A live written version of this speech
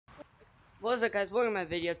What's up, guys? Welcome to my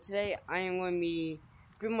video. Today I am going to be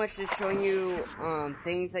pretty much just showing you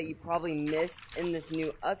things that you probably missed in this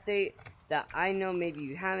new update that I know maybe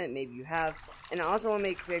you haven't, maybe you have. And I also want to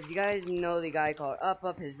make clear, if you guys know the guy called Up,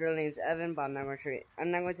 his real name's Evan, but I'm not going to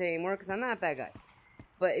tell you anymore because I'm not a bad guy.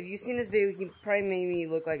 But if you've seen this video, he probably made me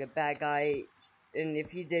look like a bad guy, and if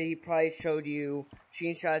he did, he probably showed you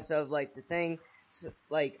screenshots of like the thing,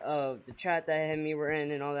 like of the chat that him and me were in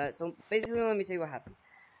and all that. So basically, let me tell you what happened.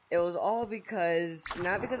 It was all because,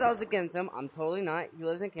 not because I was against him, I'm totally not. He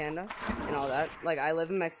lives in Canada and all that. Like, I live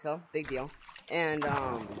in Mexico, big deal. And,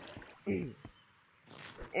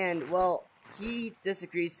 well, he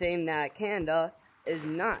disagrees, saying that Canada is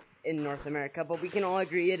not in North America, but we can all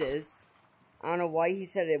agree it is. I don't know why he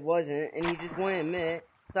said it wasn't, and he just wouldn't admit it.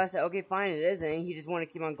 So I said, okay, fine, it isn't, and he just wanted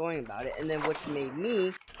to keep on going about it, and then which made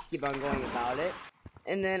me keep on going about it.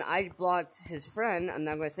 And then I blocked his friend, I'm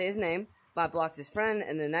not going to say his name, but I blocked his friend,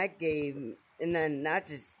 and then that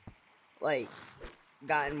just, like,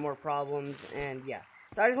 got in more problems, and yeah.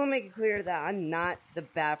 So I just want to make it clear that I'm not the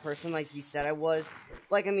bad person like he said I was.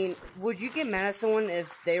 Like, I mean, would you get mad at someone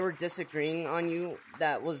if they were disagreeing on you?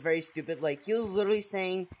 That was very stupid. Like, he was literally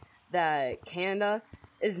saying that Canada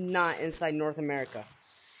is not inside North America.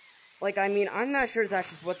 Like, I mean, I'm not sure if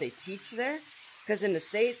that's just what they teach there, because in the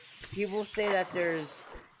States, people say that there's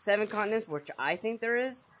 7 continents, which I think there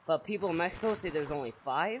is. But people in Mexico say there's only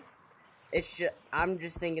 5. It's just, I'm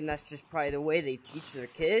just thinking that's just probably the way they teach their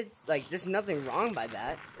kids. Like, there's nothing wrong by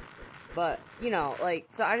that. But, you know, like,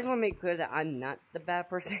 so I just want to make clear that I'm not the bad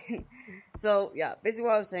person. So, yeah, basically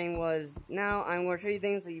what I was saying was, now I'm going to show you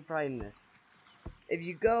things that you probably missed. If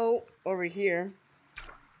you go over here,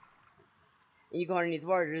 and you go underneath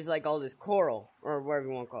water, there's like all this coral, or whatever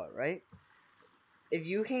you want to call it, right? If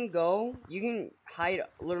you can go, you can hide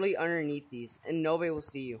literally underneath these, and nobody will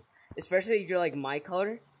see you. Especially if you're like my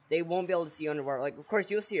color, they won't be able to see you underwater. Like, of course,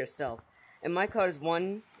 you'll see yourself. And my color is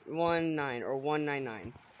 119 or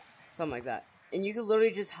 199, something like that. And you can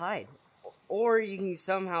literally just hide, or you can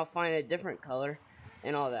somehow find a different color,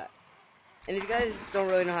 and all that. And if you guys don't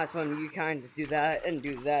really know how to swim, you kind of just do that and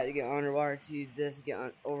do that to get underwater. To this, get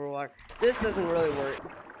over water. This doesn't really work.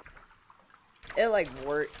 It, like,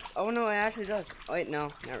 works. Oh, no, it actually does. Oh, wait, no,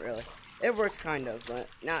 not really. It works kind of, but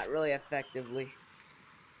not really effectively.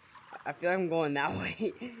 I feel like I'm going that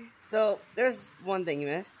way. So, there's one thing you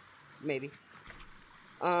missed. Maybe.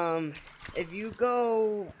 If you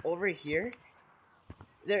go over here,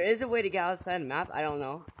 there is a way to get outside the map. I don't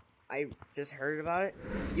know. I just heard about it.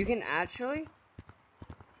 You can actually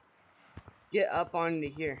get up onto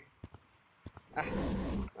here.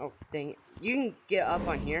 Oh, dang it. You can get up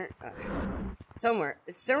on here. Somewhere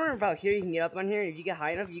about here you can get up on here. If you get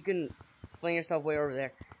high enough, you can fling yourself way over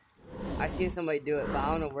there. I've seen somebody do it, but I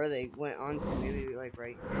don't know where they went on to. Maybe like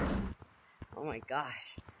right here. Oh my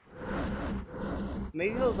gosh.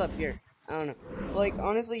 Maybe it was up here. I don't know. Like,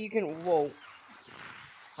 honestly, you can. Whoa.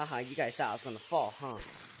 Haha, you guys thought I was gonna fall, huh?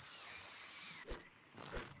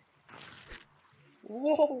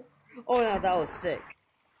 Whoa. Oh, no, that was sick.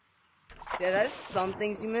 So, yeah, that's some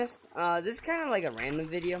things you missed. This is kind of like a random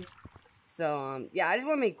video. So, yeah, I just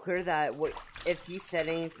want to make clear that if he said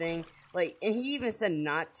anything, like, and he even said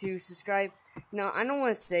not to subscribe. Now, I don't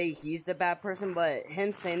want to say he's the bad person, but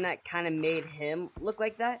him saying that kind of made him look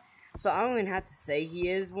like that. So, I don't even have to say he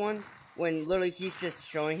is one, when literally he's just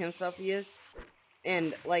showing himself he is.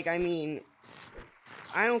 And, like, I mean,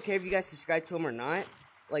 I don't care if you guys subscribe to him or not.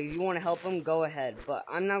 Like, if you want to help him, go ahead. But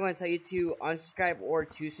I'm not going to tell you to unsubscribe or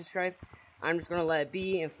to subscribe. I'm just going to let it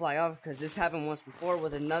be and fly off, because this happened once before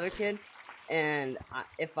with another kid. And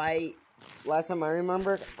last time I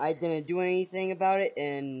remember, I didn't do anything about it,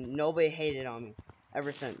 and nobody hated on me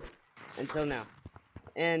ever since, until now.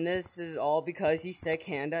 And this is all because he said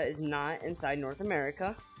Canada is not inside North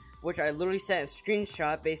America, which I literally sent a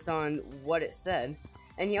screenshot based on what it said.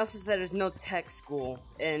 And he also said there's no tech school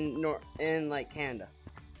in like Canada.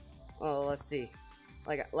 Well, let's see.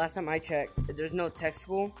 Like, last time I checked, there's no tech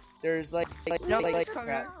school. There's like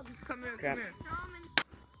crap. Come here.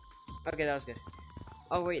 Okay, that was good.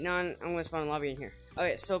 Oh wait, now I'm gonna spawn a lobby in here.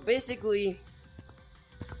 Okay, so basically,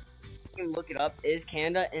 you can look it up. Is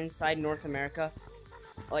Canada inside North America?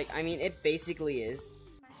 Like, I mean, it basically is.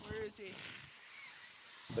 Where is he?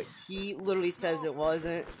 But he literally says it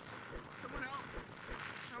wasn't.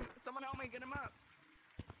 Someone help me get him up.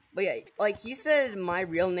 But yeah, like, he said my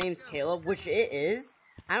real name's Caleb, which it is.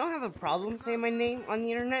 I don't have a problem saying my name on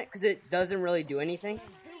the internet, because it doesn't really do anything.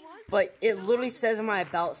 But it literally says in my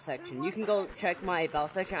about section. You can go check my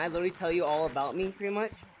about section. I literally tell you all about me, pretty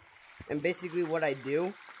much. And basically what I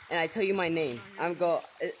do. and I tell you my name,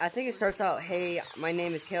 I think it starts out, hey, my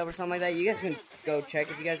name is Caleb or something like that. You guys can go check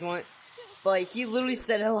if you guys want. But like, he literally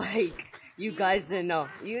said it like you guys didn't know.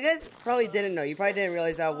 You guys probably didn't know. You probably didn't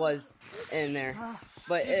realize I was in there,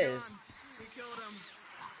 but it is. We killed him.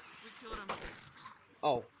 We killed him.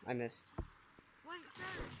 Oh, I missed.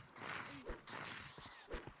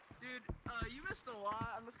 Dude, you missed a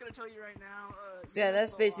lot. I'm just gonna tell you right now. So yeah,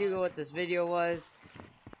 that's basically what this video was.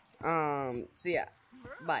 So yeah,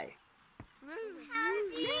 bye. How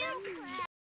do you